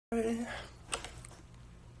Guys,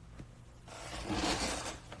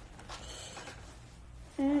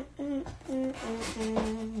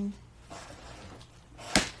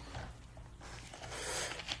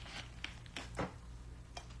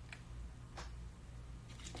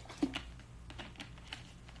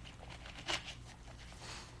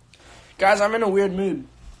 I'm in a weird mood.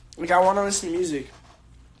 Like, I want to listen to music,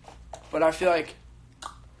 but I feel like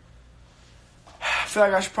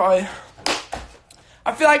I should probably.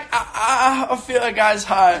 I feel like, guys,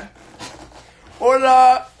 hi.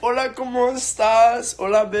 Hola, ¿cómo estás?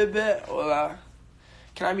 Hola, bebé, hola.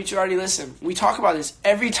 Can I meet you already? Listen, we talk about this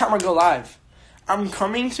every time I go live. I'm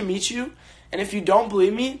coming to meet you, and if you don't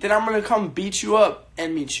believe me, then I'm going to come beat you up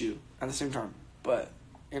and meet you at the same time, but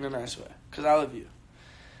in a nice way, because I love you.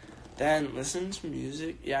 Then listen to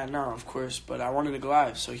music. Yeah, no, of course, but I wanted to go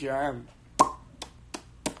live, so here I am.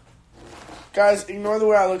 Guys, ignore the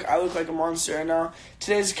way I look. I look like a monster right now.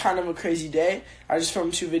 Today's kind of a crazy day. I just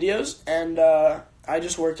filmed 2 videos, and I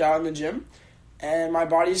just worked out in the gym, and my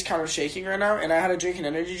body's kind of shaking right now, and I had to drink an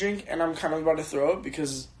energy drink, and I'm kind of about to throw up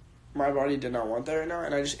because my body did not want that right now,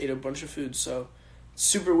 and I just ate a bunch of food, so it's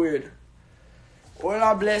super weird.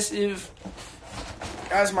 Hola, bless if.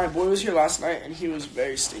 Guys, my boy was here last night, and he was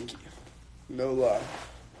very stinky. No lie.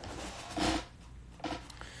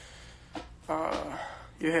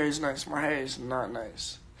 Your hair is nice. My hair is not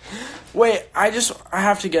nice. Wait, I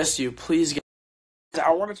have to guess you. Please guess.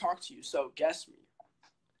 I want to talk to you, so guess me.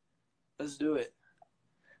 Let's do it.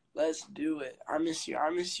 Let's do it. I miss you.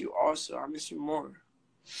 I miss you also. I miss you more.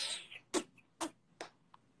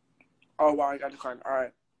 Oh, wow, I got declined. All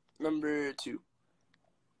right. Number 2.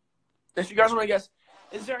 If you guys want to guess,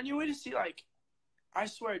 is there any way to see, like, I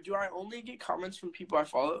swear, do I only get comments from people I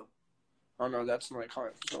follow? Oh, no, that's not a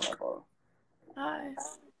comment from someone I follow. Hi.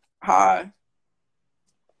 Hi.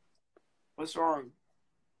 What's wrong?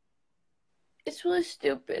 It's really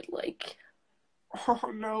stupid, like.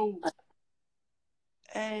 Oh, no.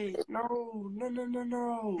 Hey, no.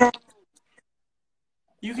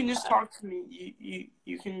 You can just talk to me.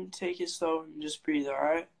 You can take it slow and just breathe,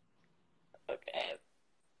 alright? Okay.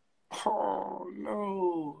 Oh,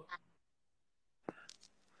 no.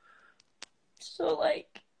 So, like,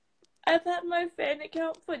 I've had my fan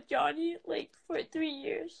account for Johnny, like, for 3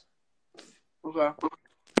 years. Okay.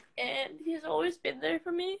 And he's always been there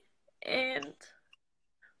for me. And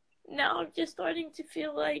now I'm just starting to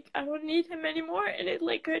feel like I don't need him anymore. And it,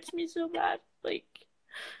 like, hurts me so bad. Like,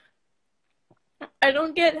 I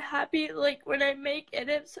don't get happy, like, when I make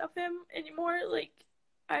edits of him anymore. Like,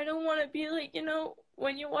 I don't want to be, like,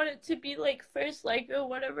 when you want it to be, like, first like or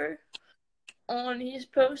whatever on his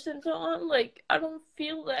post and so on, like, I don't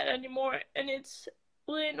feel that anymore, and it's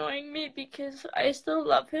really annoying me because I still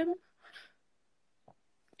love him,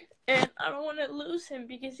 and I don't want to lose him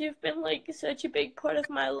because you've been, like, such a big part of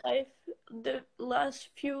my life the last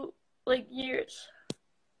few, like, years.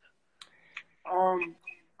 I'm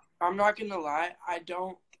not gonna lie,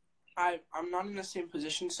 I'm not in the same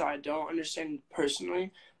position, so I don't understand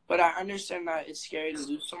personally, but I understand that it's scary to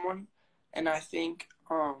lose someone, and I think,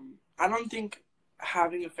 I don't think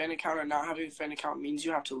having a fan account or not having a fan account means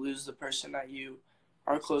you have to lose the person that you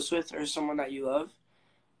are close with or someone that you love.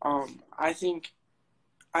 I think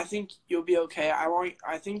you'll be okay.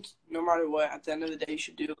 I think no matter what, at the end of the day, you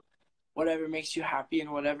should do whatever makes you happy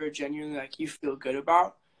and whatever genuinely, like, you feel good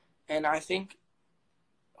about, and I think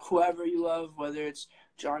whoever you love, whether it's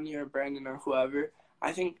Johnny or Brandon or whoever,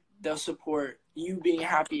 I think they'll support you being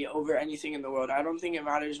happy over anything in the world. I don't think it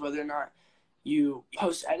matters whether or not you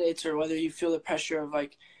post edits or whether you feel the pressure of,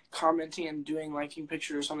 like, commenting and doing liking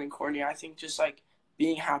pictures or something corny. I think just, like,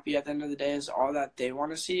 being happy at the end of the day is all that they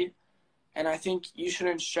want to see. And I think you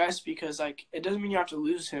shouldn't stress because, like, it doesn't mean you have to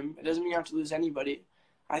lose him. It doesn't mean you have to lose anybody.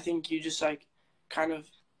 I think you just, like, kind of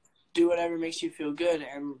do whatever makes you feel good,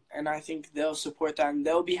 and I think they'll support that, and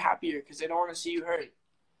they'll be happier because they don't want to see you hurt.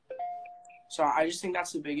 So I just think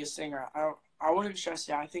that's the biggest thing. I wouldn't stress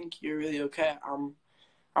it. I think you're really okay.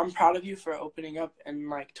 I'm proud of you for opening up and,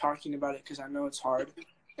 like, talking about it because I know it's hard.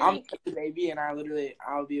 I'm a baby, and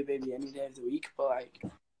I'll be a baby any day of the week, but, like,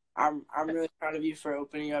 I'm really proud of you for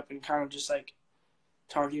opening up and kind of just, like,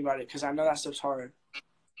 talking about it because I know that stuff's hard.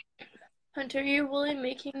 Hunter, you're really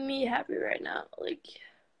making me happy right now. Like,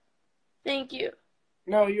 thank you.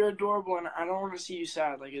 No, you're adorable, and I don't want to see you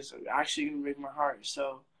sad. Like, it's actually going to break my heart,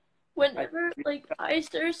 so. Whenever, like, I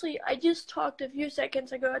just talked a few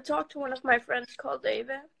seconds ago, I talked to one of my friends called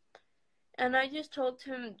David, and I just told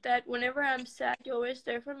him that whenever I'm sad, you're always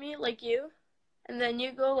there for me, like you, and then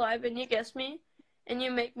you go live and you guess me, and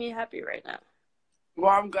you make me happy right now.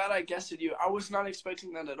 Well, I'm glad I guessed you. I was not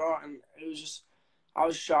expecting that at all, and it was just I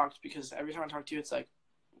was shocked because every time I talk to you, it's like,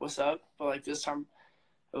 "What's up?" But like this time,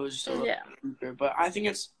 it was just a little deeper. But I think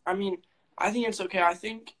it's. I mean, I think it's okay.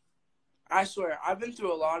 I swear, I've been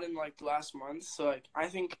through a lot in like the last month. So like, I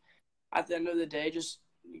think at the end of the day, just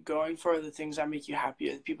going for the things that make you happy,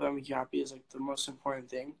 the people that make you happy, is like the most important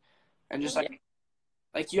thing. And just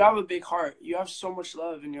like you have a big heart. You have so much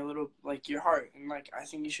love in your little like your heart, and like I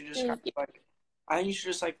think you should just kind of, like I think you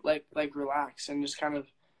should just like relax and just kind of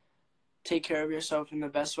take care of yourself in the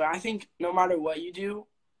best way. I think no matter what you do,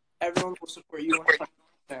 everyone will support you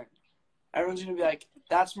 100%. Everyone's gonna be like,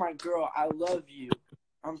 "That's my girl. I love you.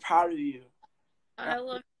 I'm proud of you." I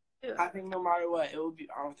love you. I think no matter what, it will be.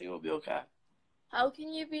 I don't think it will be okay. How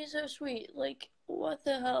can you be so sweet? Like, what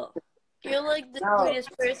the hell? You're like the No.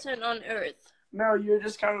 sweetest person on earth. No, you're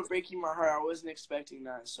just kind of breaking my heart. I wasn't expecting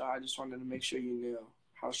that, so I just wanted to make sure you knew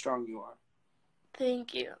how strong you are.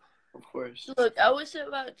 Thank you. Of course. Look, I was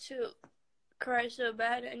about to cry so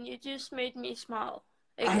bad, and you just made me smile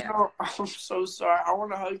again. I know. I'm so sorry. I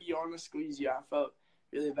want to hug you. I want to squeeze you. I felt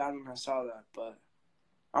really bad when I saw that, but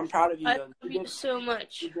I'm proud of you, though. I love you so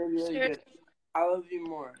much. You did really good. I love you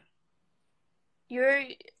more. You're,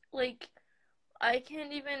 like, I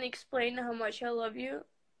can't even explain how much I love you.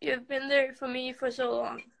 You've been there for me for so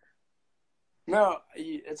long. No,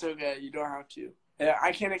 it's okay. You don't have to. Yeah,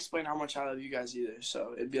 I can't explain how much I love you guys either.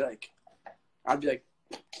 So it'd be like, I'd be like,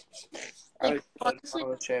 honestly,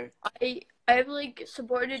 I've like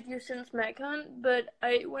supported you since MacCon, but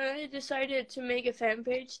when I decided to make a fan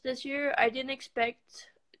page this year, I didn't expect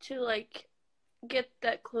to like get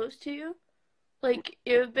that close to you. Like,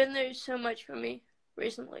 you've been there so much for me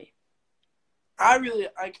recently. I really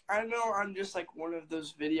like. I know I'm just like one of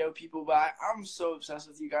those video people, but I'm so obsessed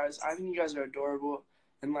with you guys. I think you guys are adorable,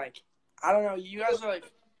 and like I don't know, you guys are like.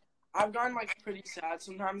 I've gotten like pretty sad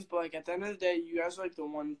sometimes, but like at the end of the day, you guys are like the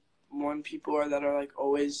one people that are like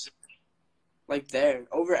always like there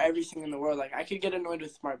over everything in the world. Like I could get annoyed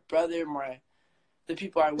with my brother, the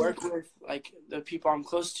people I work with, like the people I'm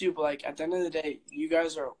close to, but like at the end of the day, you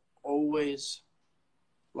guys are always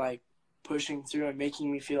like pushing through and making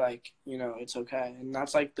me feel like, you know, it's okay. And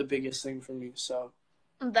that's like the biggest thing for me. So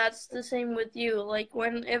that's the same with you. Like,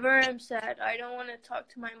 whenever I'm sad, I don't want to talk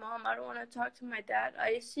to my mom. I don't want to talk to my dad.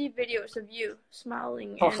 I see videos of you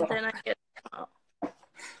smiling, and then I get smile.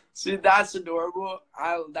 See, that's adorable.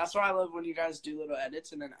 That's why I love when you guys do little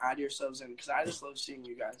edits and then add yourselves in, because I just love seeing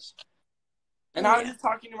you guys. And I was just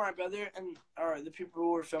talking to my brother or the people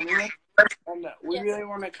who were filming it, and we really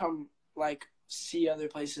want to come like see other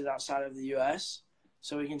places outside of the U.S.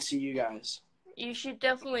 so we can see you guys. You should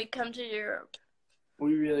definitely come to Europe.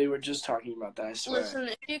 We really were just talking about that, I swear. Listen,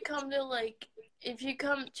 if you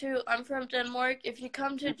come to, I'm from Denmark, if you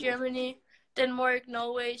come to Germany, Denmark,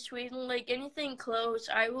 Norway, Sweden, like anything close,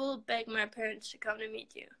 I will beg my parents to come to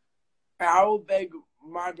meet you. I will beg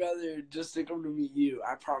my brother just to come to meet you.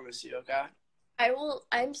 I promise you, okay?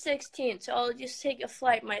 I'm 16, so I'll just take a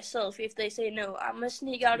flight myself if they say no. I'm gonna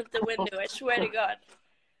sneak out of the window, I swear to God.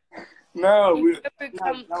 No, you never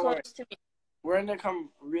come close to me. We're gonna come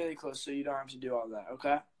really close so you don't have to do all that,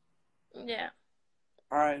 okay? Yeah.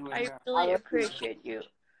 Alright, I really appreciate you.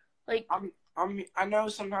 Like, I know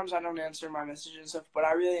sometimes I don't answer my messages and stuff, but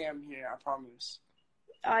I really am here, I promise.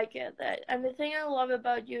 I get that. And the thing I love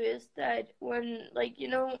about you is that when, like, you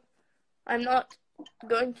know, I'm not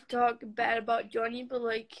going to talk bad about Johnny, but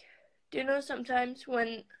like, do you know sometimes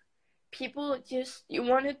when people just, you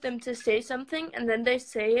wanted them to say something and then they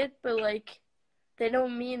say it, but like, they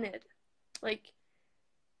don't mean it. Like,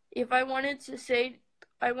 if I wanted to say,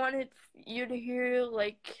 I wanted you to hear,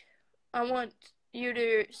 like, I want you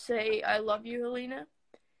to say, I love you, Helena.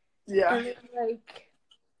 Yeah. And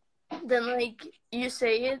then you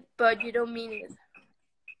say it, but you don't mean it.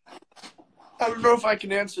 I don't know if I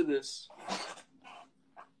can answer this.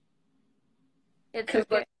 It's okay.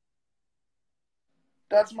 Like,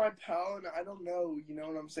 that's my pal, and I don't know, you know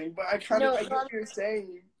what I'm saying? But I kind of get what you're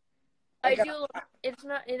saying. I do.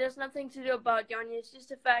 It has nothing to do about Yanni. It's just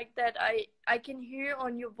the fact that I can hear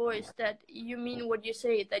on your voice that you mean what you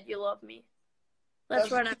say, that you love me.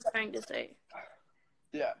 That's what I'm trying to say.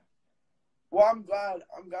 Yeah. Well, I'm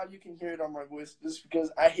glad you can hear it on my voice, just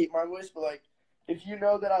because I hate my voice, but like, if you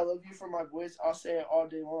know that I love you from my voice, I'll say it all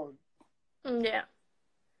day long. Yeah.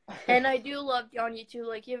 And I do love Johnny too.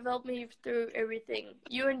 Like, you've helped me through everything.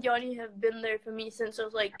 You and Johnny have been there for me since I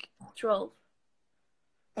was like 12.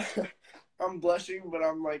 I'm blushing, but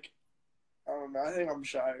I'm like, I don't know. I think I'm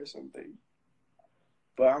shy or something.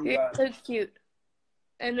 But I'm glad. You're so cute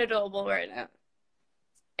and adorable right now.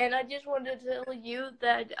 And I just wanted to tell you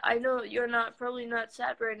that I know you're probably not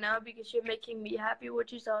sad right now because you're making me happy,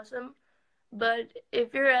 which is awesome. But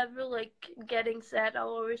if you're ever like getting sad, I'll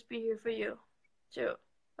always be here for you too.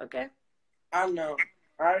 Okay? I know.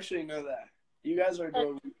 I actually know that. You guys are And,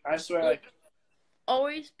 doing. I swear, like, like.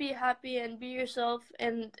 always be happy and be yourself,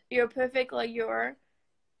 and you're perfect like you are,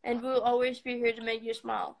 and we'll always be here to make you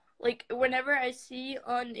smile. Like whenever I see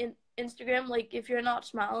on Instagram, like if you're not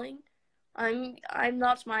smiling, I'm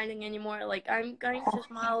not smiling anymore. Like I'm going to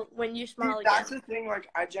smile when you See, smile again. that's the thing. Like,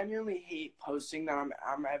 I genuinely hate posting that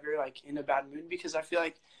I'm ever like in a bad mood, because I feel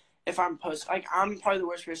like if I'm like, I'm probably the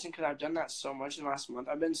worst person because I've done that so much in the last month.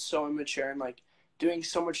 I've been so immature and like doing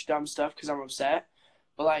so much dumb stuff because I'm upset.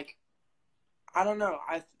 But like, I don't know.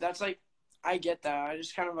 That's like, I get that. I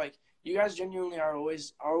just kind of like, you guys genuinely are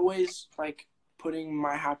always like putting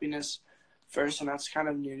my happiness first, and that's kind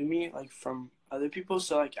of new to me, like from other people.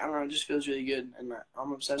 So like, I don't know. It just feels really good, and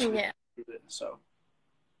I'm obsessed with Yeah. it. So.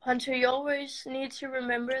 Hunter, you always need to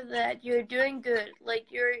remember that you're doing good. Like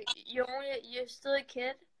you're still a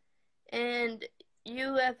kid, and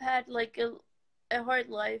you have had like a hard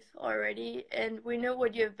life already, and we know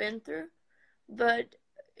what you've been through. But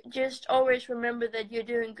just always remember that you're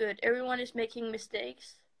doing good. Everyone is making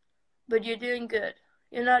mistakes, but you're doing good.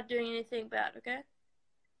 You're not doing anything bad, okay?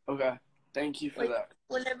 Okay. Thank you for Like that.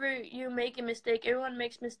 whenever you make a mistake, everyone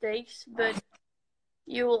makes mistakes, but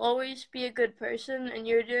you will always be a good person, and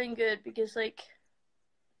you're doing good because like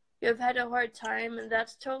you've had a hard time, and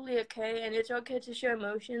that's totally okay, and it's okay to show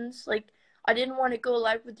emotions. Like I didn't want to go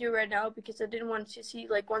live with you right now because I didn't want to see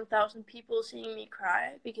like 1,000 people seeing me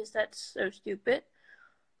cry because that's so stupid.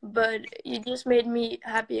 But you just made me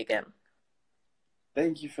happy again.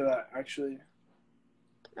 Thank you for that, actually.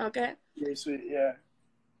 Okay? Very sweet, yeah.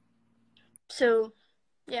 So,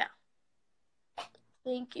 yeah.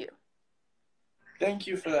 Thank you. Thank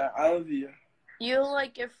you for that. I love you. You're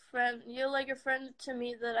like a friend. You're like a friend to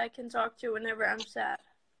me that I can talk to whenever I'm sad.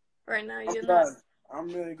 Right now, I'm you're not. glad. I'm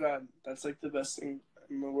really glad. That's like the best thing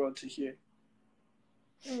in the world to hear.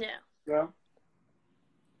 Yeah. Yeah?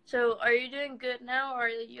 So, are you doing good now, or are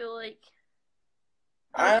you like?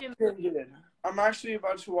 How's I'm your mood? doing good. I'm actually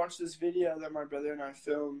about to watch this video that my brother and I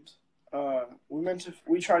filmed.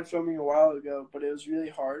 We tried filming a while ago, but it was really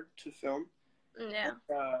hard to film. Yeah.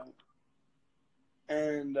 Uh,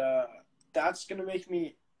 and that's gonna make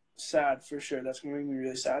me sad for sure. That's gonna make me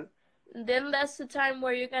really sad. Then that's the time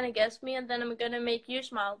where you're gonna guess me, and then I'm gonna make you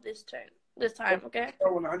smile this turn. This time, okay?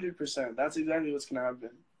 Oh, 100%. That's exactly what's gonna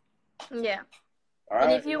happen. Yeah. All And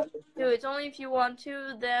right. if you want to, it's only if you want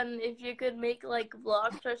to. Then if you could make like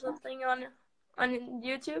vlogs or something on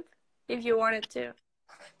YouTube, if you wanted to.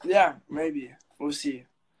 Yeah, maybe. We'll see.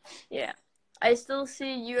 Yeah. I still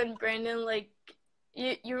see you and Brandon like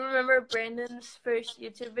you remember Brandon's first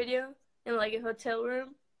YouTube video in like a hotel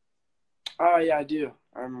room? Oh, yeah, I do.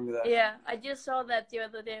 I remember that. Yeah, I just saw that the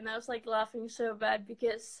other day and I was like laughing so bad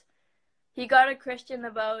because he got a question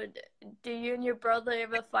about do you and your brother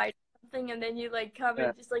ever fight or something, and then you like come Yeah.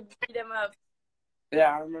 and just like beat him up.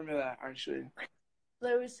 Yeah, I remember that, actually.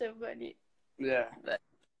 That was so funny. Yeah. But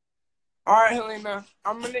All right, Helena.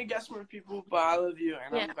 I'm going to guess more people, but I love you,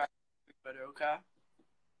 and yeah. I'm glad you're better, okay?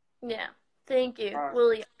 Yeah. Thank you, All right.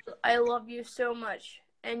 Willie. I love you so much.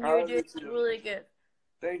 And I you're love you, doing too. really good.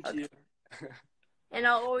 Thank Okay. you. And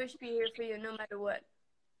I'll always be here for you no matter what.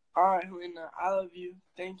 All right, Helena. I love you.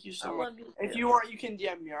 Thank you I so much. love you If too. you want, you can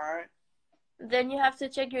DM me, all right? Then you have to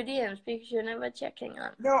check your DMs because you're never checking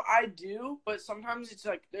them. No, I do, but sometimes it's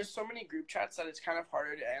like there's so many group chats that it's kind of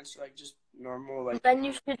harder to answer, like just normal, like. Then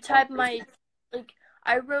you should type my, like,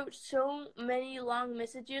 I wrote so many long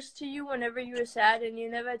messages to you whenever you were sad and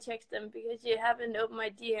you never text them because you haven't opened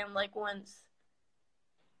my DM like once.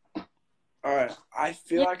 All right. I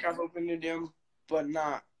feel You, like I've opened your DM, but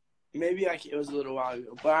not. Maybe like it was a little while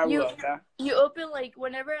ago, but I will, okay? you open, like,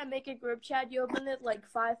 whenever I make a group chat, you open it like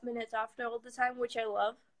 5 minutes after all the time, which I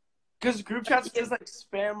love. Because group chats just like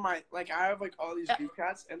spam my, like I have like all these group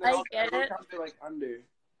chats, and then I all the get group it. chats are like under.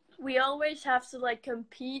 We always have to like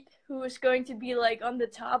compete who is going to be like on the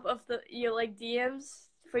top of your like DMs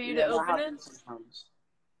for you to open it. Sometimes.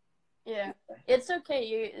 Yeah, it's okay.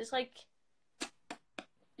 It's like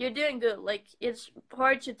you're doing good. Like it's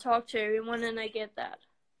hard to talk to everyone, and I get that.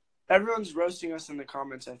 Everyone's roasting us in the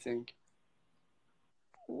comments, I think.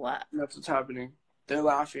 What? That's what's happening. They're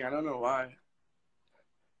laughing. I don't know why.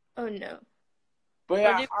 Oh no. But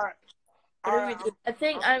yeah, all right. All What right.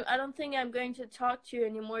 do? I don't think I'm going to talk to you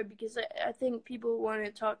anymore because I think people want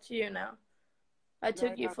to talk to you now. I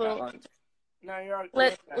took you for a long time. No, you're all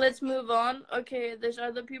Let's move on. Okay, there's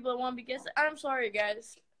other people that want to be guests. I'm sorry,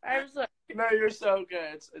 guys. I'm sorry. No, you're so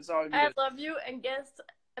good. It's all good. I love you, and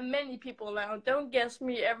many people now. Don't guess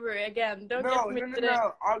me ever again. Don't guess me today.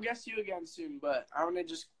 No. I'll guess you again soon, but I'm gonna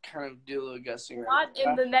just kind of do a little guessing. Not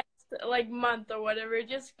in the next month or whatever.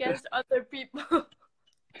 Just guess other people.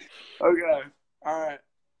 Okay. All right.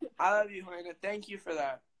 I love you, Helena. Thank you for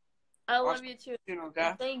that. I love you too. Soon,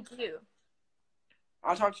 okay? Thank you.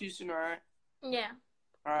 I'll talk to you soon, all right? Yeah.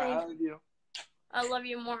 All right. I love you. I love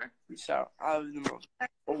you more. Peace out. I love you the most.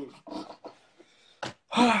 Oh.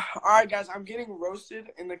 All right, guys. I'm getting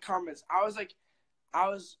roasted in the comments. I'm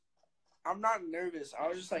not nervous. I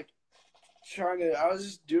was just like I was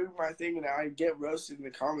just doing my thing, and I get roasted in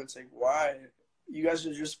the comments. Like, why? You guys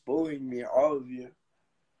are just bullying me, all of you.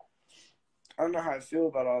 I don't know how I feel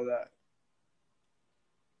about all that.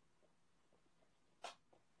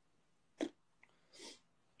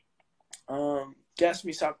 Guess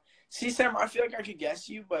me, stop. See, Sam, I feel like I could guess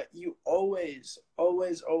you, but you always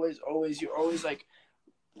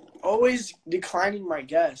declining my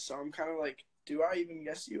guess. So I'm kind of like, do I even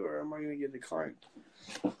guess you, or am I gonna get declined?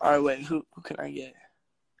 All right, wait, who can I get?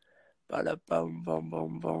 Bada bum bum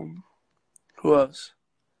bum bum. Who else?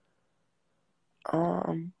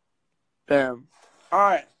 Bam. All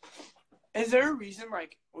right. Is there a reason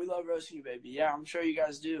like we love roasting you, baby? Yeah, I'm sure you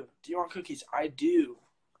guys do. Do you want cookies? I do.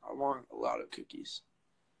 I want a lot of cookies.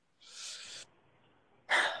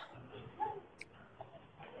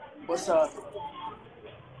 What's up?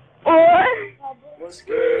 What's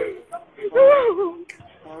good?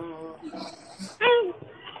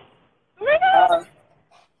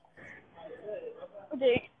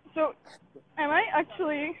 Okay, so am I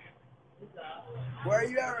actually? Where are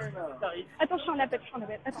you at right now? Attends, je suis en appel.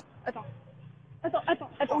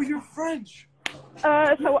 Attends. Oh, you're French.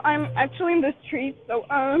 So I'm actually in the street. So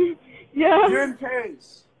yeah. You're in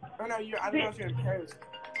Paris. Oh no, I don't know if you're in Paris.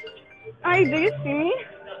 Hi, do you see me?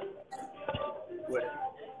 Wait.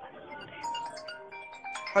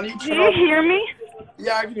 How do you hear me?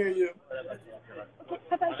 Yeah, I can hear you. Okay,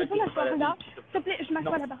 papa, je peux m'asseoir là? S'il te plaît, je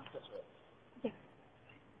m'assois là-bas. Okay.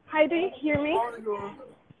 Hi, do you hear me?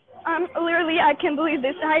 Literally, I can't believe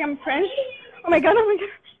this. Hi, I'm French. Oh my god.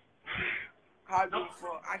 Hi,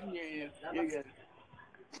 beautiful. I can hear you. You're good.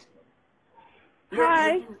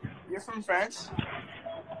 Hi. You're from France?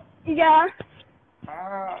 Yeah.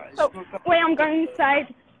 So, wait, I'm going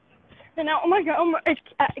inside. And now, oh my god.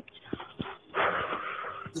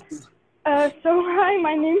 So hi,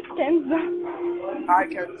 my name's Kenza. Hi,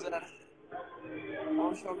 Kenza.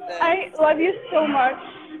 I love you so much.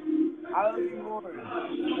 I love you more. I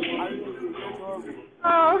really do. You're adorable.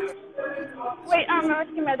 Oh. Wait, Mama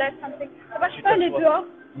qui m'a dit something. Papa, je peux aller dehors?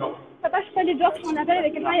 Non. Papa, je peux aller dehors pour un appel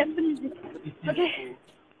avec quelqu'un, il y a peu de musique. Okay.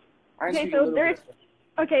 Okay, so there's...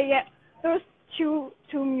 Okay, yeah. There's two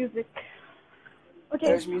music. Okay,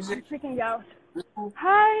 there's music? I'm freaking out.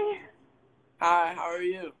 Hi. Hi, how are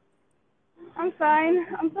you? I'm fine.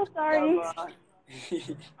 I'm so sorry.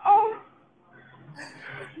 Oh.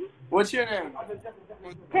 What's your name?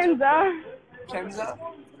 Kenza. Kenza?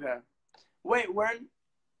 Okay. Wait, when?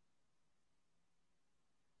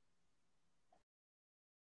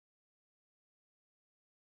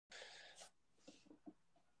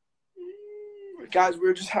 Guys, we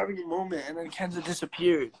were just having a moment, and then Kenza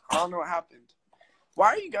disappeared. I don't know what happened. Why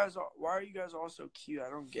are you guys all so cute? I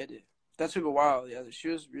don't get it. That took a while. Yeah, she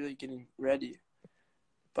was really getting ready.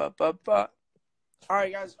 But. All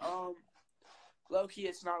right, guys. Low key,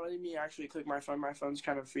 it's not letting me actually click my phone. My phone's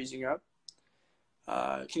kind of freezing up.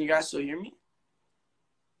 Can you guys still hear me?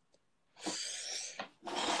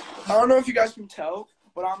 I don't know if you guys can tell,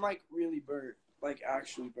 but I'm like really burnt, like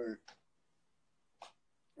actually burnt.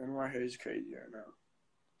 And my hair is crazy right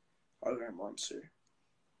now. Okay, monster.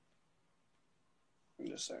 I'm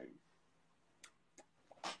just saying.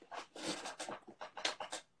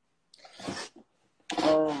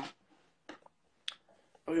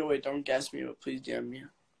 Okay, wait, don't guess me, but please DM me.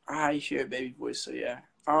 I hear a baby voice, so yeah.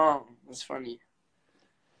 That's funny.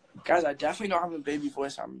 Guys, I definitely don't have a baby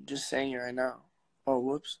voice. I'm just saying it right now. Oh,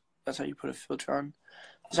 whoops. That's how you put a filter on.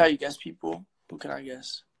 That's how you guess people. Who can I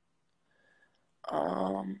guess?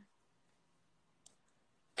 God,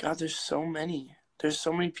 there's so many. There's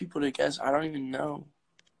so many people to guess. I don't even know.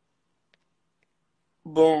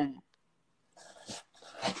 Boom.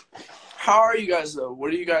 How are you guys, though?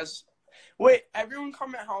 What are you guys... Wait, everyone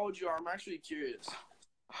comment how old you are. I'm actually curious.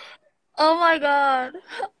 Oh, my God.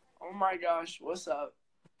 Oh, my gosh. What's up?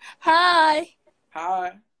 Hi.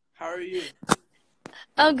 Hi. How are you?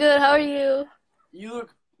 I'm good. How are you? You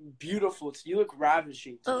look beautiful. You look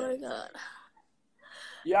ravishing today. Oh, my God.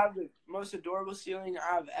 You have the most adorable ceiling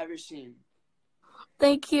I've ever seen.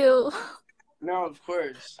 Thank you. No, of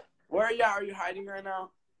course. Where are you at? Are you hiding right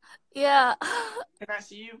now? Yeah. Can I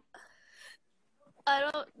see you? I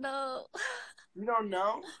don't know. You don't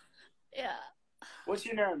know? Yeah. What's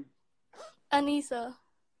your name? Anissa.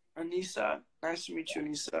 Anissa. Nice to meet you,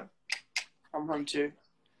 Anissa. I'm Hunter.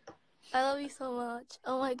 I love you so much.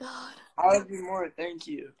 Oh my god. I love you more. Thank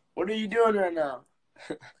you. What are you doing right now?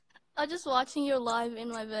 I'm just watching your live in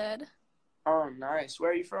my bed. Oh, nice.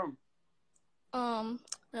 Where are you from?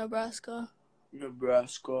 Nebraska.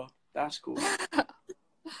 Nebraska. That's cool.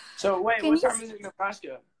 So, wait, Can what you time is it in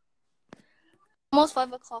Nebraska? Almost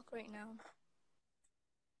 5 o'clock right now.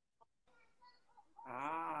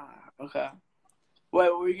 Ah, okay. Wait,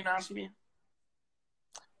 what were you going to ask me?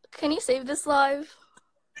 Can you save this live?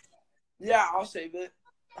 Yeah, I'll save it.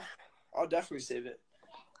 I'll definitely save it.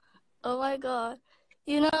 Oh my god.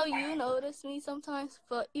 You know, you notice me sometimes,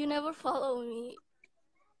 but you never follow me.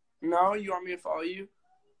 No, you want me to follow you?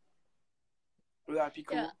 Would that be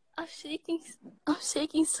cool? Yeah, I'm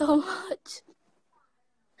shaking so much.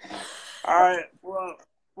 Alright, well,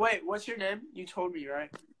 wait, what's your name? You told me,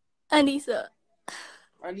 right? Anissa.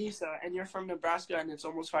 Anissa, and you're from Nebraska, and it's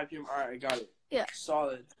almost 5 p.m. Alright, I got it. Yeah.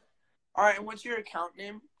 Solid. Alright, and what's your account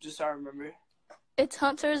name? Just so I remember. It's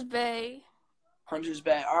Hunter's Bay. Hunter's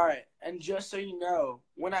Bay. Alright, and just so you know,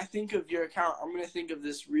 when I think of your account, I'm going to think of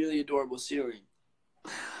this really adorable ceiling.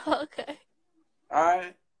 Okay.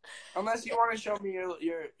 Alright? Unless you want to show me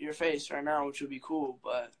your face right now, which would be cool,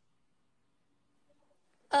 but...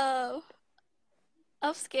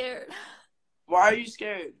 I'm scared. Why are you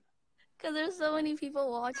scared? Because there's so many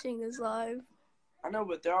people watching this live. I know,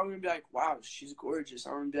 but they're all going to be like, wow, she's gorgeous.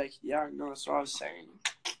 I'm going to be like, yeah, no, that's what I was saying.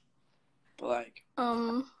 But, like,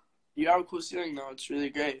 you have a cool ceiling, though. It's really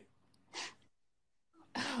great.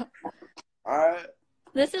 Alright.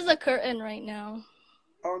 This is a curtain right now.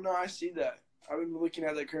 Oh, no, I see that. I've been looking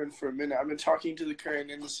at the curtain for a minute. I've been talking to the curtain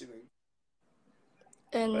in the ceiling.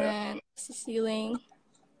 And then it's the ceiling.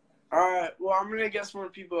 Alright, well, I'm going to guess more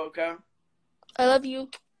people, okay? I love you.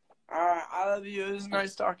 Alright, I love you. It was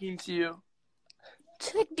nice talking to you.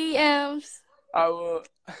 Check DMs. I will.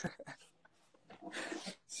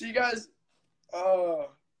 See, you guys, I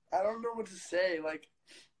don't know what to say. Like,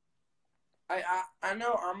 I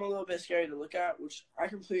know I'm a little bit scary to look at, which I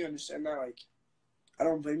completely understand that. Like, I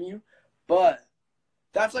don't blame you. But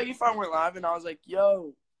that's like if I went live and I was like,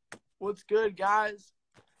 yo, what's good, guys?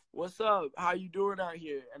 What's up? How you doing out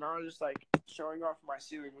here? And I was just, like, showing off my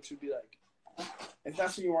ceiling, which would be like, if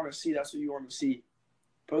that's what you want to see, that's what you want to see.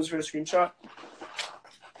 Pose for a screenshot.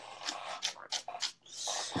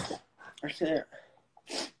 I can't.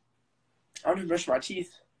 I want to brush my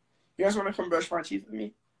teeth. You guys want to come brush my teeth with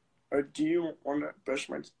me? Or do you want to brush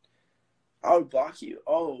my teeth? I would block you.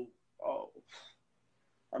 Oh.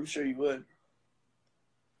 I'm sure you would.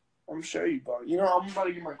 I'm sure you block. You know, I'm about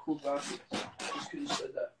to get my cool glasses. Just because you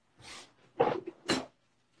said that.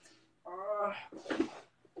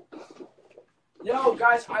 Yo,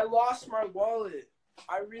 guys, I lost my wallet.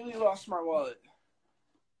 I really lost my wallet.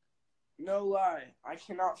 No lie. I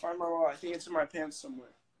cannot find my wallet. I think it's in my pants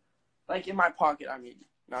somewhere. Like, in my pocket, I mean.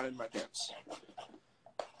 Not in my pants.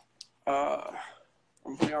 I'm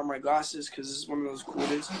putting on my glasses because this is one of those cool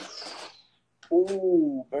days.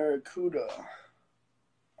 Ooh, Barracuda.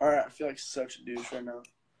 Alright, I feel like such a douche right now.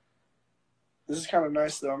 This is kind of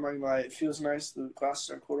nice, though. I'm not gonna lie. It feels nice. The glasses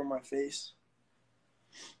are cold on my face.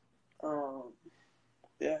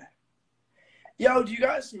 Yeah. Yo, do you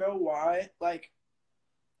guys know why? Like,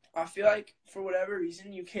 I feel like for whatever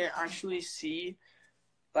reason you can't actually see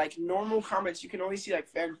like normal comments. You can only see like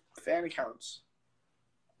fan accounts,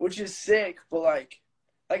 which is sick. But like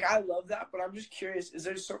I love that. But I'm just curious: is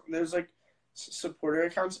there's like supporter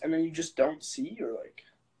accounts and then you just don't see, or like,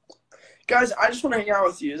 guys, I just want to hang out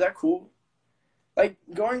with you. Is that cool? Like,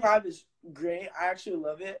 going live is great. I actually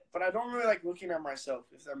love it, but I don't really like looking at myself,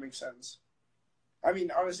 if that makes sense. I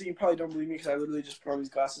mean, honestly, you probably don't believe me because I literally just put on these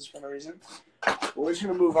glasses for no reason. But we're just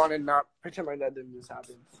going to move on and not pretend like that didn't just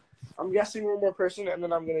happen. I'm guessing one more person, and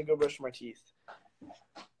then I'm going to go brush my teeth.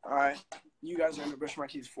 All right. You guys are going to brush my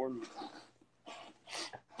teeth for me.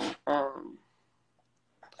 All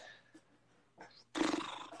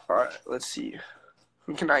right. Let's see.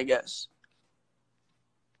 Who can I guess?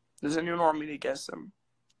 Does anyone want me to guess them?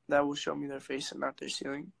 That will show me their face and not their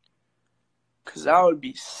ceiling. Because that would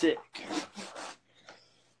be sick.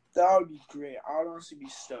 That would be great. I would honestly be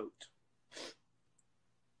stoked.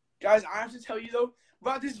 Guys, I have to tell you, though,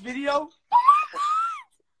 about this video.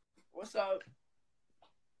 What's up?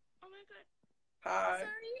 Oh my god. Hi.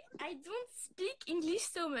 Sorry, I don't speak English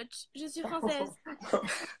so much. Je suis française.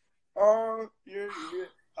 Oh, you're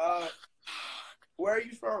where are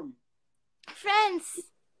you from? France.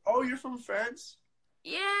 Oh, you're from France?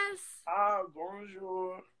 Yes. Ah,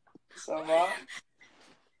 bonjour. Ça va?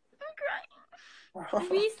 I'm crying.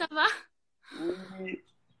 Oui, ça va. Oui.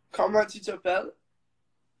 Comment tu t'appelles?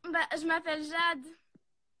 Bah, je m'appelle Jade.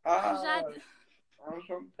 Ah, Jade.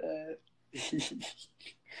 enchanté.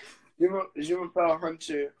 Je m'appelle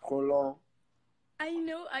Hunter Roland. I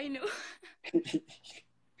know. I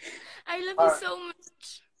love you Ah, so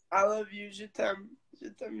much. I love you. Je t'aime. Je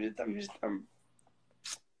t'aime, je t'aime, je t'aime.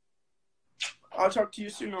 I'll talk to you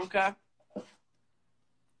soon, okay?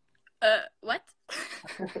 What?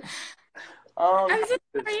 Um, I'm so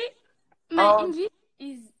sorry. My um, English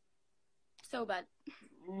is so bad.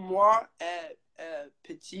 moi,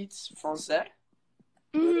 petite français,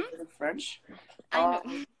 little bit of French. I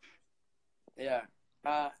know. Yeah.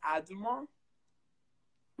 À demain.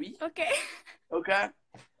 Oui. Okay. Okay.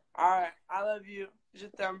 All right. I love you. Je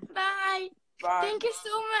t'aime. Bye. Bye. Thank you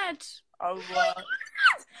so much. Au revoir.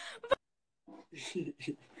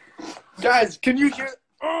 Guys, can you hear?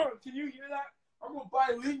 Oh, can you hear that? I'm a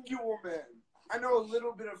bilingual man. I know a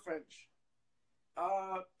little bit of French.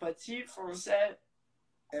 Petit français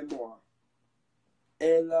et moi.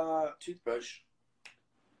 Et la toothbrush.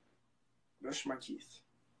 Brush my teeth.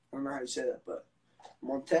 I don't know how to say that, but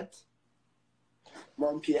mon tête.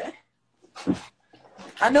 Mon pied.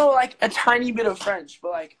 I know like a tiny bit of French,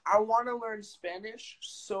 but like I want to learn Spanish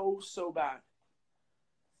so bad.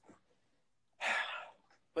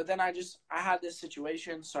 But then I had this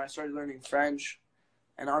situation, so I started learning French,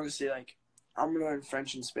 and honestly, like I'm gonna learn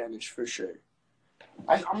French and Spanish for sure.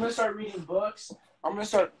 I'm gonna start reading books. I'm gonna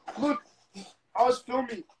start. Look, I was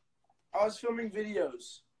filming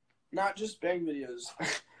videos, not just bang videos.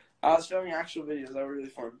 I was filming actual videos that were really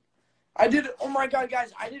fun. I did. Oh my god,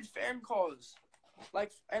 guys! I did fan calls,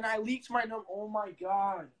 like, and I leaked my number. Oh my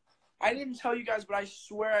god! I didn't tell you guys, but I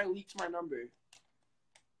swear I leaked my number.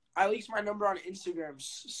 I leaked my number on Instagram,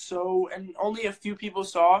 and only a few people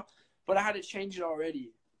saw, but I had to change it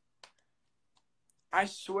already. I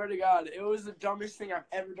swear to God, it was the dumbest thing I've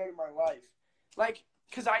ever done in my life. Like,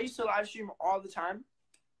 cause I used to live stream all the time,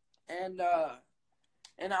 and I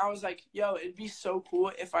was like, yo, it'd be so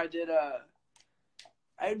cool if I did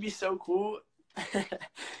it'd be so cool.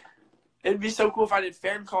 It'd be so cool if I did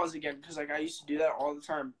fan calls again, because like I used to do that all the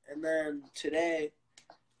time. And then today,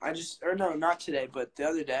 not today, but the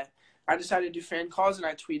other day, I decided to do fan calls, and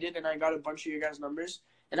I tweeted, and I got a bunch of your guys' numbers,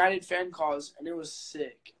 and I did fan calls, and it was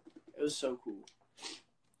sick. It was so cool.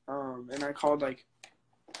 And I called like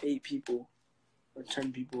 8 people or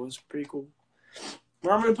 10 people. It was pretty cool.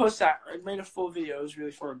 But I'm gonna post that. I made a full video. It was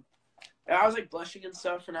really fun. And I was like blushing and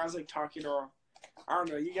stuff, and I was like talking all. I don't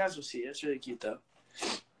know. You guys will see. It's really cute though.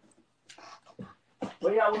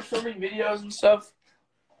 But yeah, we're filming videos and stuff.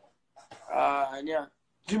 And yeah,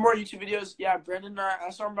 do more YouTube videos. Yeah, Brandon and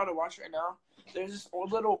that's what I'm about to watch right now. There's this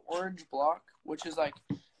old little orange block, which is like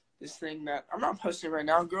this thing that I'm not posting right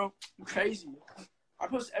now, girl. I'm crazy. I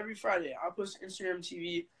post every Friday. I post Instagram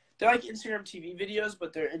TV. They're like Instagram TV videos,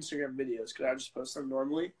 but they're Instagram videos because I just post them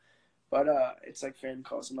normally. But it's like fan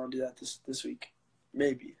calls, and I'll do that this week.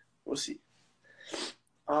 Maybe. We'll see.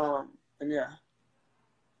 And yeah.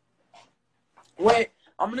 Wait,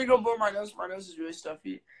 I'm gonna go blow my nose. My nose is really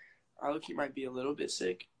stuffy. I look, he might be a little bit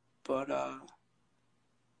sick, but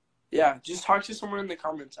yeah, just talk to someone in the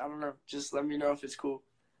comments. I don't know. Just let me know if it's cool.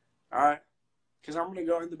 All right, because I'm gonna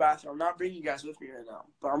go in the bathroom. I'm not bringing you guys with me right now,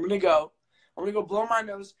 but I'm gonna go. I'm gonna go blow my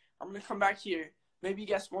nose. I'm gonna come back here. Maybe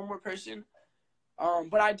guess one more person.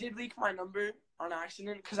 But I did leak my number on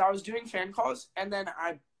accident because I was doing fan calls, and then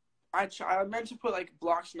I meant to put like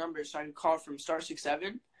blocked numbers so I could call from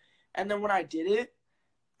 *67, and then when I did it,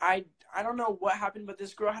 I don't know what happened, but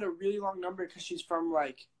this girl had a really long number because she's from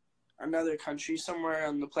like another country somewhere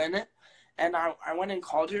on the planet, and I went and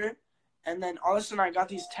called her, and then all of a sudden I got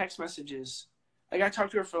these text messages. Like I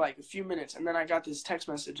talked to her for like a few minutes, and then I got this text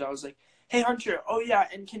message. I was like, "Hey Hunter, oh yeah,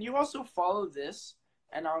 and can you also follow this?"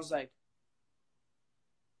 And I was like,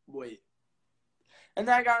 "Wait." And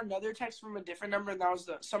then I got another text from a different number, and that was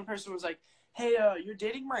some person was like, "Hey, you're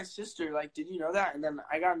dating my sister. Like, did you know that?" And then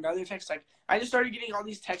I got another text. Like, I just started getting all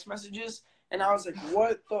these text messages, and I was like,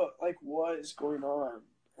 what is going on?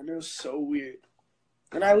 And it was so weird.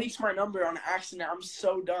 And I leaked my number on accident. I'm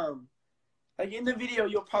so dumb. Like, in the video,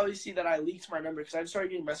 you'll probably see that I leaked my number because I started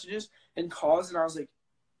getting messages and calls, and I was like,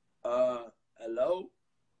 hello?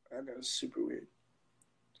 And it was super weird.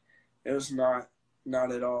 It was not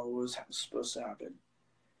at all what was supposed to happen.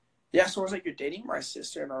 Yeah, someone was like, "You're dating my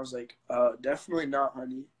sister," and I was like, definitely not,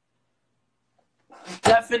 honey.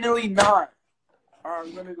 Definitely not.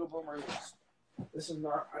 I'm gonna go blow my nose. This is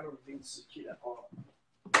not, I don't think this is cute at all.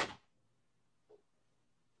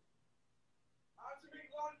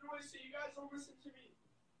 lot of noise so you guys don't listen to me.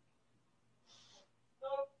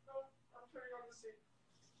 No, I'm turning on the scene.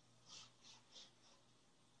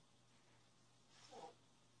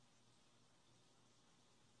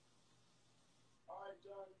 Alright,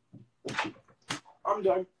 done. I'm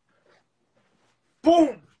done.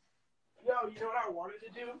 Boom! Yo, you know what I wanted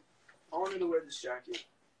to do? I wanted to wear this jacket.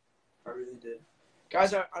 I really did.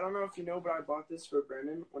 Guys, I don't know if you know, but I bought this for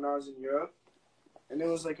Brendan when I was in Europe. And it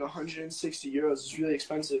was like 160 euros. It's really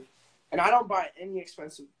expensive. And I don't buy any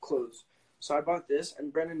expensive clothes. So I bought this,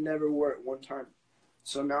 and Brendan never wore it one time.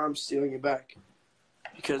 So now I'm stealing it back.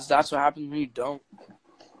 Because that's what happens when you don't.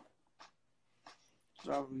 That's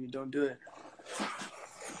what happens when you don't do it.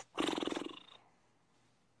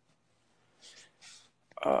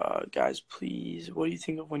 Guys, please, what do you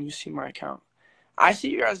think of when you see my account? I see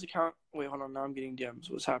your guys' account. Wait, hold on. Now I'm getting DMs.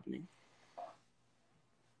 What's happening?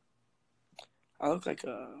 I look like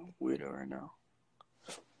a weirdo right now.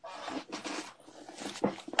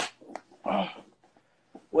 Oh,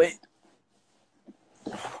 wait.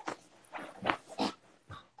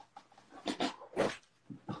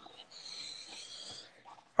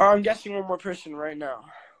 I'm guessing one more person right now.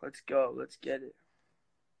 Let's go. Let's get it.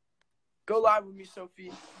 Go live with me,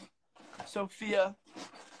 Sophie. Sophia.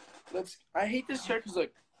 I hate this chair because,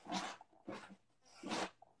 like,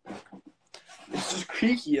 it's just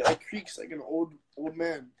creaky. It, like, creaks like an old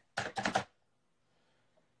man.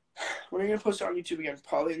 When are you going to post it on YouTube again?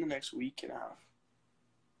 Probably in the next week and a half.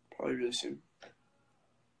 Probably really soon.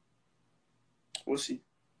 We'll see.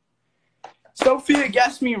 Sophia,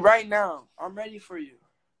 guess me right now. I'm ready for you.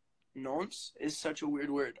 Nonce is such a weird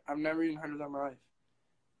word. I've never even heard of that in my life.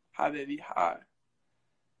 Hi, baby. Hi.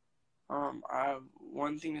 I have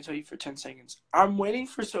one thing to tell you for 10 seconds. I'm waiting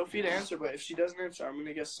for Sophia to answer, but if she doesn't answer, I'm going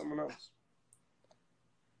to guess someone else.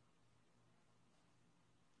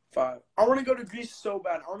 5. I want to go to Greece so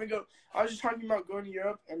bad. I was just talking about going to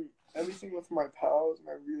Europe and everything with my pals, and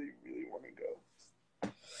I really, really want to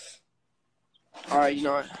go. Alright, you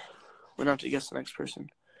know what? We're going to have to guess the next person.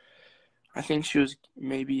 I think she was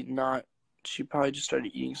maybe not. She probably just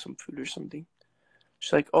started eating some food or something.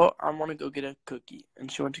 She's like, oh, I want to go get a cookie.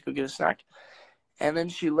 And she went to go get a snack. And then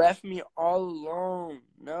she left me all alone.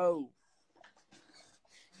 No.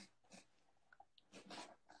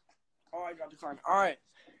 Oh, I got declined. All right.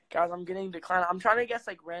 Guys, I'm getting declined. I'm trying to guess,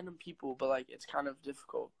 like, random people, but, like, it's kind of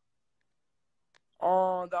difficult.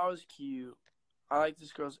 Oh, that was cute. I like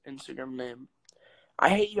this girl's Instagram name. I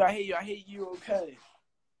hate you. I hate you. I hate you. Okay.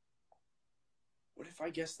 What if I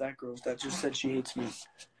guess that girl that just said she hates me?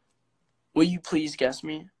 Will you please guess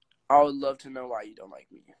me? I would love to know why you don't like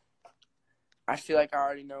me. I feel like I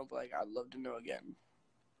already know, but like I'd love to know again.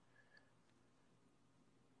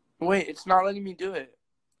 Wait, it's not letting me do it.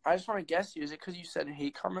 I just want to guess you. Is it because you said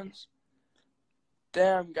hate comments?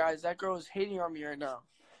 Damn, guys, that girl is hating on me right now.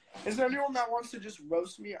 Is there anyone that wants to just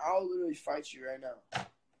roast me? I'll literally fight you right now.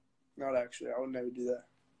 Not actually. I would never do that.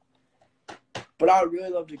 But I would really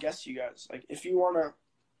love to guess you guys. Like, if you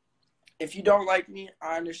don't like me,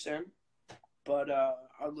 I understand. But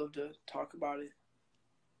I'd love to talk about it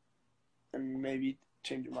and maybe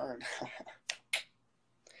change your mind.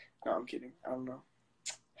 No, I'm kidding. I don't know.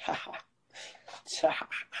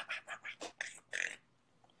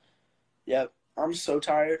 Yep, I'm so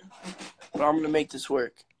tired, but I'm going to make this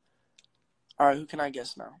work. All right, who can I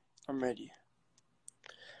guess now? I'm ready.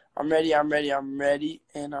 I'm ready,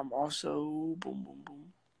 and I'm also boom, boom,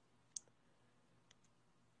 boom.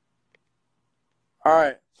 All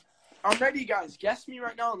right. I'm ready, guys. Guess me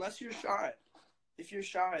right now, unless you're shy. If you're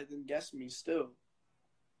shy, then guess me still.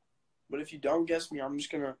 But if you don't guess me, I'm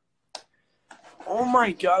just gonna... Oh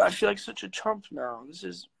my god, I feel like such a chump now. This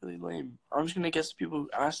is really lame. I'm just gonna guess people who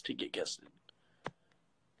asked to get guessed.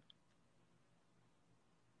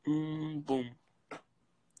 Boom.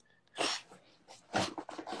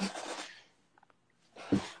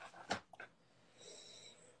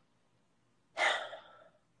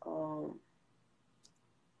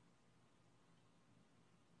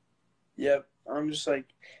 Yep, I'm just like,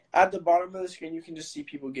 at the bottom of the screen, you can just see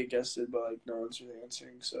people get guested, but like no one's really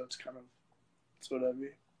answering, so it's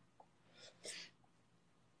whatever.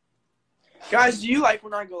 Guys, do you like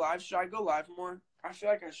when I go live? Should I go live more? I feel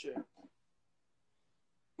like I should.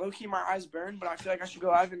 Low-key, my eyes burn, but I feel like I should go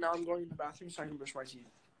live, and now I'm going to the bathroom so I can brush my teeth.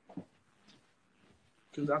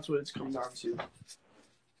 Because that's what it's come down to.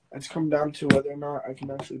 It's come down to whether or not I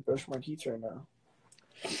can actually brush my teeth right now.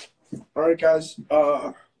 Alright, guys,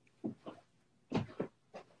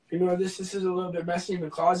 ignore this. This is a little bit messy in the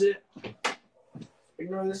closet.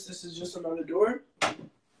 Ignore this. This is just another door.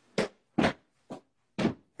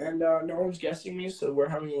 And no one's guessing me, so we're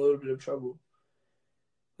having a little bit of trouble.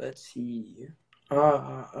 Let's see.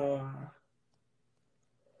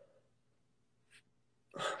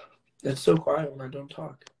 It's so quiet when I don't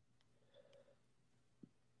talk.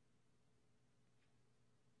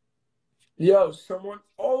 Yo, someone.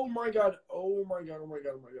 Oh my god. Oh my god. Oh my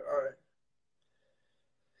god. Oh my god. All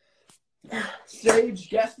right. Sage,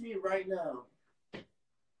 guess me right now.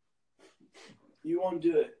 You won't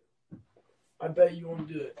do it. I bet you won't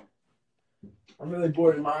do it. I'm really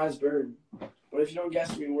bored and my eyes burn. But if you don't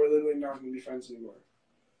guess me, we're literally not going to be friends anymore.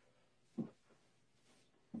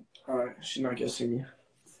 Alright, she's not guessing me.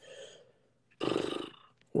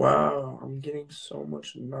 Wow, I'm getting so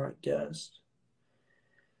much not guessed.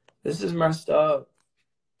 This is messed up.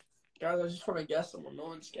 Guys, I just want to guess someone. No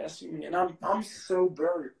one's guessing me. And I'm so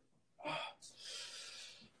burnt.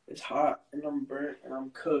 It's hot and I'm burnt and I'm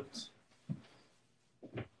cooked.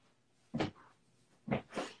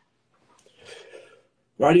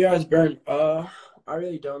 Why do your eyes burn? I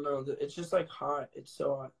really don't know. It's just like hot. It's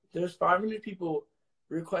so hot. There's 500 people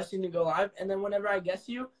requesting to go live, and then whenever I guess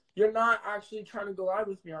you, you're not actually trying to go live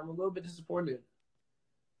with me. I'm a little bit disappointed.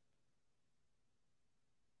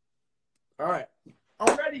 All right.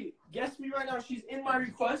 I'm ready. Guess me right now. She's in my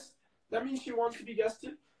request. That means she wants to be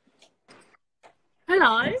guested.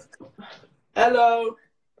 Hello. Hello.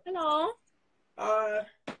 Hello. How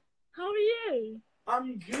are you?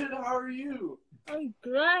 I'm good. How are you? I'm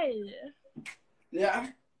great. Yeah?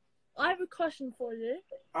 I have a question for you.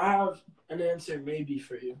 I have an answer maybe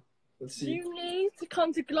for you. Let's see. You need to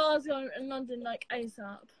come to Glasgow and London like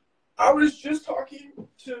ASAP. I was just talking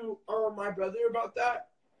to my brother about that.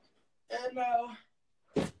 And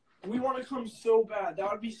we want to come so bad.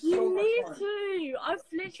 That would be so much fun. You need to. I've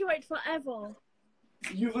literally waited forever.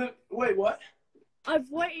 Wait, what? I've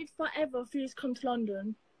waited forever for you to come to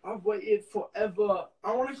London. I've waited forever.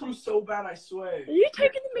 I want to come so bad, I swear. Are you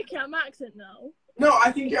taking the mickey out of my accent now? No,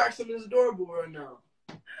 I think your accent is adorable right now.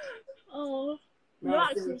 Oh, No, your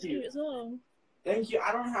accent's cute as well. Thank you.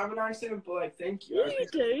 I don't have an accent, but like, thank you. Yeah, you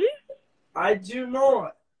do. I do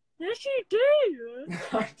not. Yes, you do.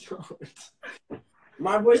 I don't.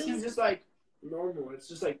 My voice is just like normal. It's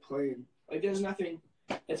just like plain. Like there's nothing.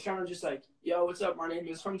 It's kind of just like, yo, what's up? My name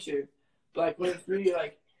is Hunter. But like when it's me, you're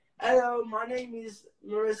like, hello, my name is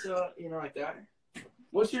Marissa. You know, like that.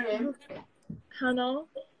 What's your name? Hannah.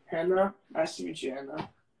 Hannah. Nice to meet you, Hannah.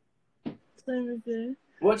 Same with you.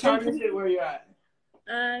 What time is it where you're at?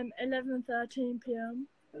 11:13 p.m.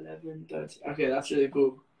 11:30. Okay, that's really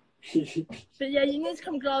cool. But yeah, you need to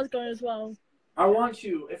come to Glasgow as well. I want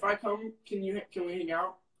to. If I come, can we hang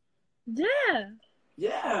out? Yeah.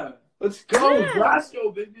 Yeah. Let's go. Yeah.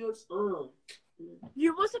 Glasgow, baby. Let's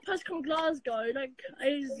You were supposed to come to Glasgow like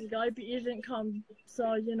ages ago, but you didn't come.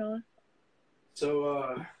 So, you know.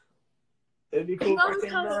 So, it'd be cool if I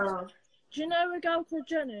came down. Do you know a girl called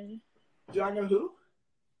Jenny? Do I know who?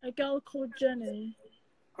 A girl called Jenny.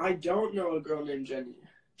 I don't know a girl named Jenny.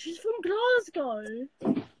 She's from Glasgow.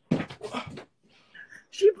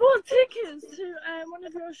 She bought tickets to one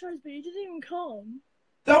of your shows, but you didn't even come.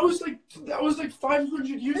 That was like 500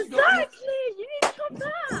 years ago. Exactly! You need to come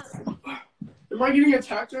back! Am I getting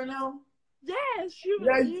attacked right now? Yes,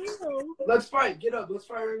 Yeah, you will. Let's fight. Get up. Let's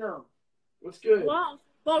fight right now. What's good? Wow.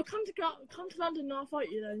 Well, come to London and I'll fight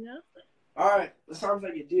you then, yeah? Alright. That sounds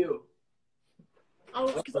like a deal.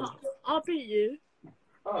 Oh, because I'll beat you.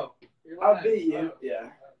 Oh. I'll beat you.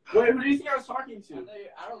 Yeah. Wait, who do you think I was talking to?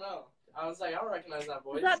 I don't know. I was like, I don't recognize that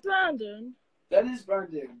voice. Is that Brandon? That is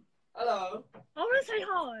Brandon. Hello. I want to say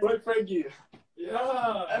hi. Wait, Frankie.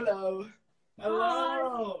 Yeah. Hello.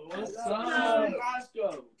 Hello. What's Hi. up?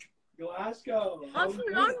 Glasgow. Glasgow. I'm from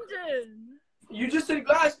London. You just said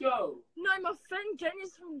Glasgow. No, my friend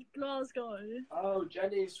Jenny's from Glasgow. Oh,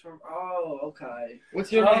 Jenny's from. Oh, okay.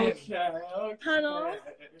 What's your name? Okay. Hannah.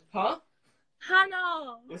 Huh?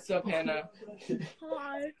 Hannah. What's up, Hannah?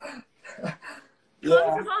 Hi. Yeah.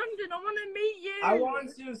 Come to London. I want to meet you. I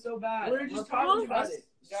want to so bad. We're just talking about it.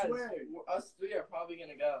 Guys, Swear. us three are probably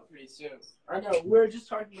gonna go pretty soon. I know. We're just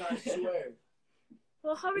talking about it. Swear.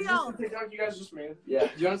 Well, hurry Is this up. the TikTok you guys just made? Yeah.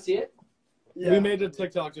 Do you want to see it? Yeah. We made a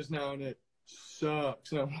TikTok just now and it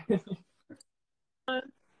sucks. No. Oh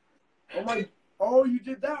my. Oh, you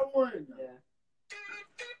did that one. Yeah.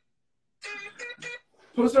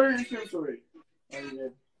 Post on your Instagram story. Oh, you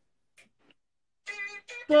did.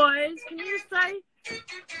 Boys, can you say?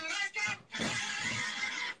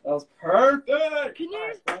 That was perfect. Can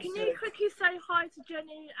you quickly say hi to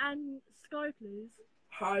Jenny and Sky, please?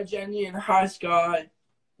 Hi, Jenny, and hi, Sky.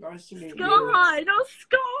 Nice to meet you. Sky, not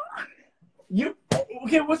Scott. You.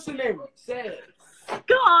 Okay, what's the name? Say it.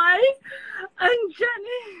 Sky and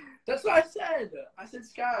Jenny. That's what I said. I said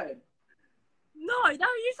Sky. No,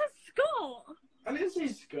 you said Scott. I didn't say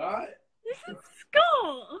Scott. You said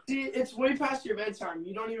Scott. See, it's way past your bedtime.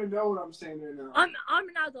 You don't even know what I'm saying right now. I'm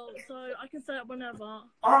an adult, so I can say it whenever.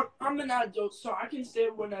 I'm an adult, so I can say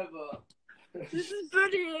it whenever. This is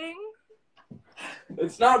bullying.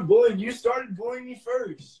 It's not bullying. You started bullying me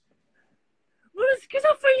first. Well, it's because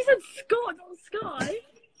I thought you said Scott, not Sky.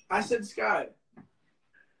 I said Sky.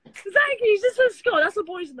 Exactly, you just said Scott. That's a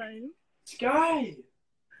boy's name. Sky.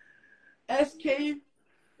 SK.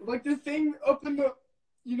 Like the thing up in the,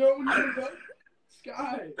 you know when you look up?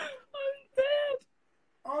 Sky.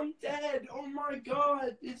 I'm dead. Oh my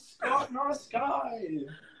god. It's Scott, not Sky.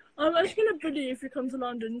 I'm actually going to bully you if you come to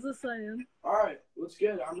London, just saying. Alright, let's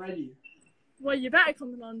get it. I'm ready. Well, you better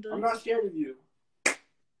come to London. I'm not scared of you.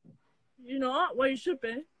 You're not? Well, you should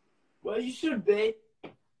be. Well, you should be.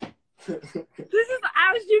 This is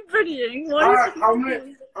actually bullying. Alright, I'm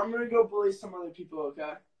gonna go bully some other people,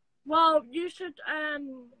 okay? Well, you should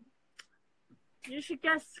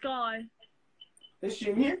guess Sky. Is she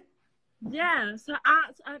in here? Yeah, so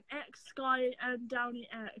at X Sky and Downey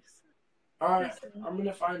X. Alright, I'm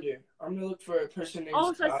gonna find her. I'm gonna look for a person named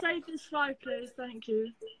Also, Scott. save this slide, please. Thank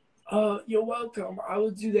you. You're welcome. I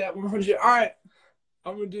will do that 100. Alright,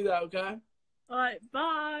 I'm gonna do that, okay? Alright,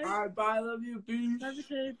 bye. Alright, bye. Love you. Peace. Love you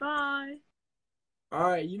too. Bye.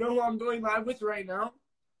 Alright, you know who I'm going live with right now?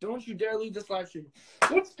 Don't you dare leave this live stream.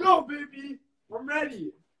 Let's go, baby. I'm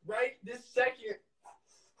ready. Right this second.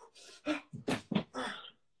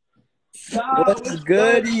 What's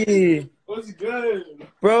goody? What's good?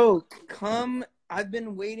 Bro, come. I've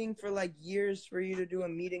been waiting for like years for you to do a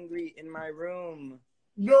meet and greet in my room.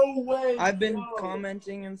 No way. I've been Yo.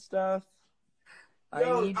 commenting and stuff.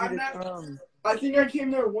 Yo, I need you to come. I think I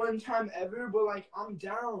came there one time ever, but like I'm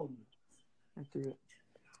down.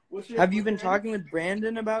 Have you been talking with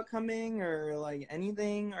Brandon about coming or like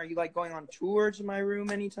anything? Are you like going on tour to my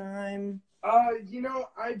room anytime? You know,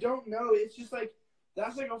 I don't know. It's just like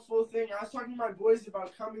that's like a full thing. I was talking to my boys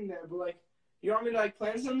about coming there, but like, you want me to like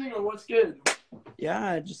plan something or what's good?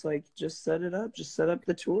 Yeah, just set it up. Just set up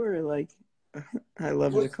the tour. Like, I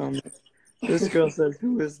love the comment. This girl says,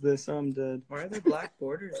 "Who is this?" I'm dead. Why are there black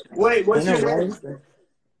borders? Wait, what's your name?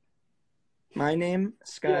 My name,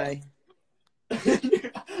 Sky.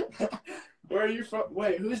 Where are you from?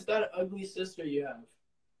 Wait, who's that ugly sister you have?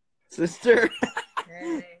 Sister.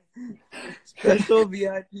 Hey. Special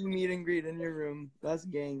VIP meet and greet in your room. That's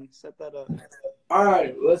gang. Set that up.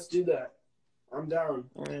 Alright, let's do that. I'm down.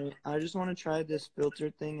 Alright, I just want to try this filter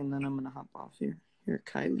thing and then I'm going to hop off here. Here,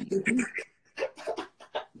 Kylie.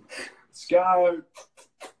 Sky.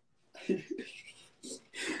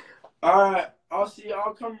 Alright, I'll see you.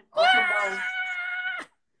 I'll come by.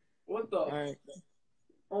 What the? Alright.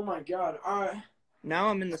 Oh my god. Alright. Now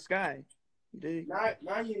I'm in the sky. Dude. Now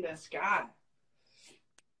you're in the sky.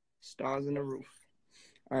 Stars in the roof.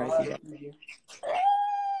 Alright.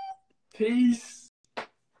 Peace.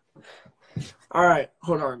 Alright,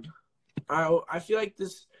 hold on. I feel like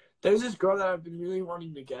there's this girl that I've been really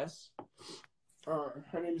wanting to guess. Her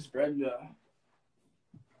name is Brenda.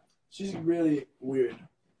 She's really weird.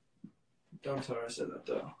 Don't tell her I said that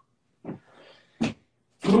though.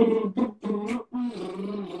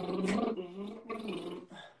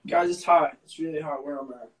 Guys, it's hot. It's really hot where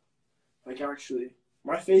I'm at. Like, actually.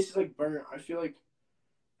 My face is, like, burnt. I feel like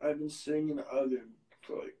I've been sitting in the oven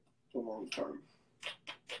for, like, a long time.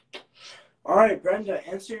 Alright, Brenda,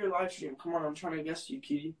 answer your live stream. Come on, I'm trying to guess you,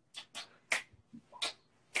 kitty.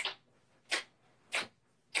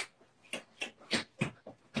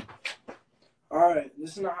 Alright,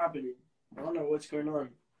 this is not happening. I don't know what's going on.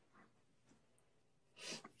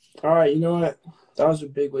 Alright, you know what? That was a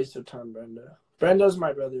big waste of time, Brenda. Brenda's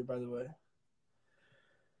my brother, by the way.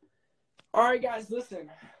 Alright, guys, listen.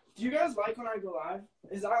 Do you guys like when I go live?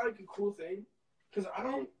 Is that, like, a cool thing? Because I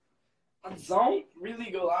don't really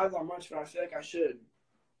go live that much, but I feel like I should.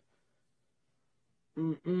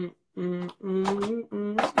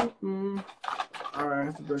 Alright, I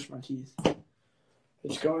have to brush my teeth.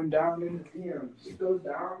 It's going down in the DMs. It goes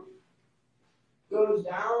down. Goes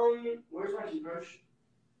down. Where's my toothbrush?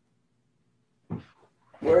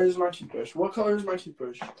 Where is my toothbrush? What color is my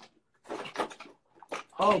toothbrush?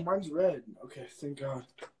 Oh, mine's red. Okay, thank God.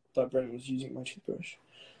 Thought Brendan was using my toothbrush.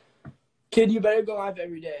 Kid, you better go live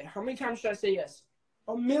every day. How many times should I say yes?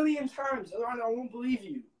 1,000,000 times. Otherwise, I won't believe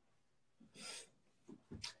you.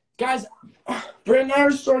 Guys, Brent and I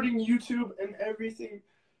are starting YouTube and everything,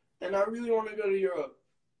 and I really want to go to Europe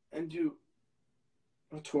and do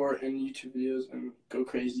a tour and YouTube videos and go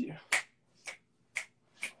crazy.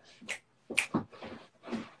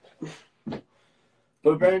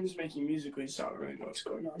 But Brandon's making music, so I don't really know what's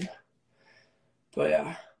going on. But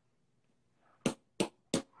yeah.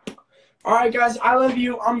 All right, guys, I love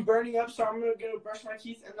you. I'm burning up, so I'm gonna go brush my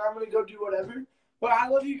teeth and I'm gonna go do whatever. But I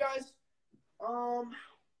love you guys. I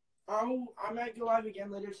might go live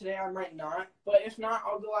again later today. I might not, but if not,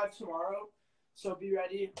 I'll go live tomorrow. So be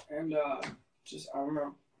ready and just I don't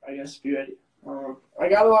know. I guess be ready. I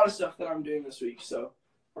got a lot of stuff that I'm doing this week, so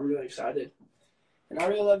I'm really excited. And I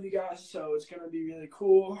really love you guys, so it's gonna be really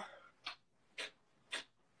cool.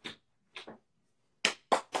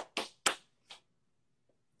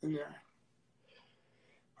 And yeah.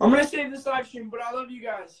 I'm going to save this live stream, but I love you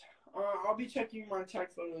guys. I'll be checking my tag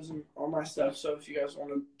photos and all my stuff, so if you guys want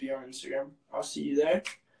to be on Instagram, I'll see you there.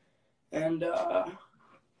 And, oh,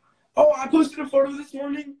 I posted a photo this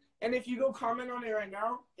morning, and if you go comment on it right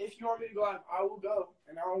now, if you want me to go live, I will go,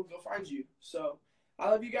 and I will go find you. So, I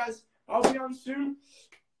love you guys. I'll be on soon.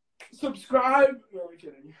 Subscribe. No, I'm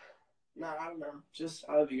kidding. Nah, I don't know. Just,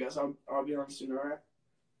 I love you guys. I'll be on soon, all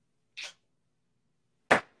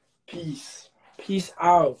right? Peace. Peace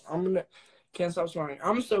out. Can't stop smiling.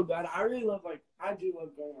 I'm so glad. I really love, I do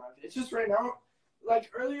love going live. It's just right now,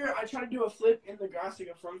 earlier, I tried to do a flip in the grass,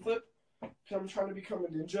 a front flip, because I'm trying to become a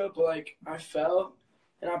ninja, but, I fell,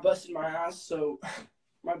 and I busted my ass, so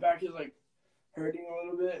my back is, hurting a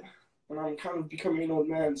little bit, and I'm kind of becoming an old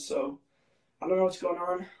man, so I don't know what's going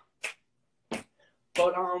on,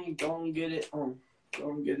 but I'm gonna get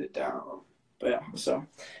it down. But yeah, so.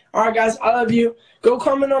 All right, guys, I love you. Go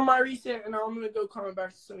comment on my recent, and I'm going to go comment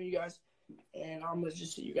back to some of you guys. And I'm going to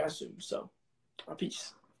just see you guys soon. So,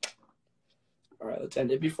 peace. All right, let's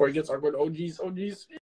end it before it gets awkward. OGs.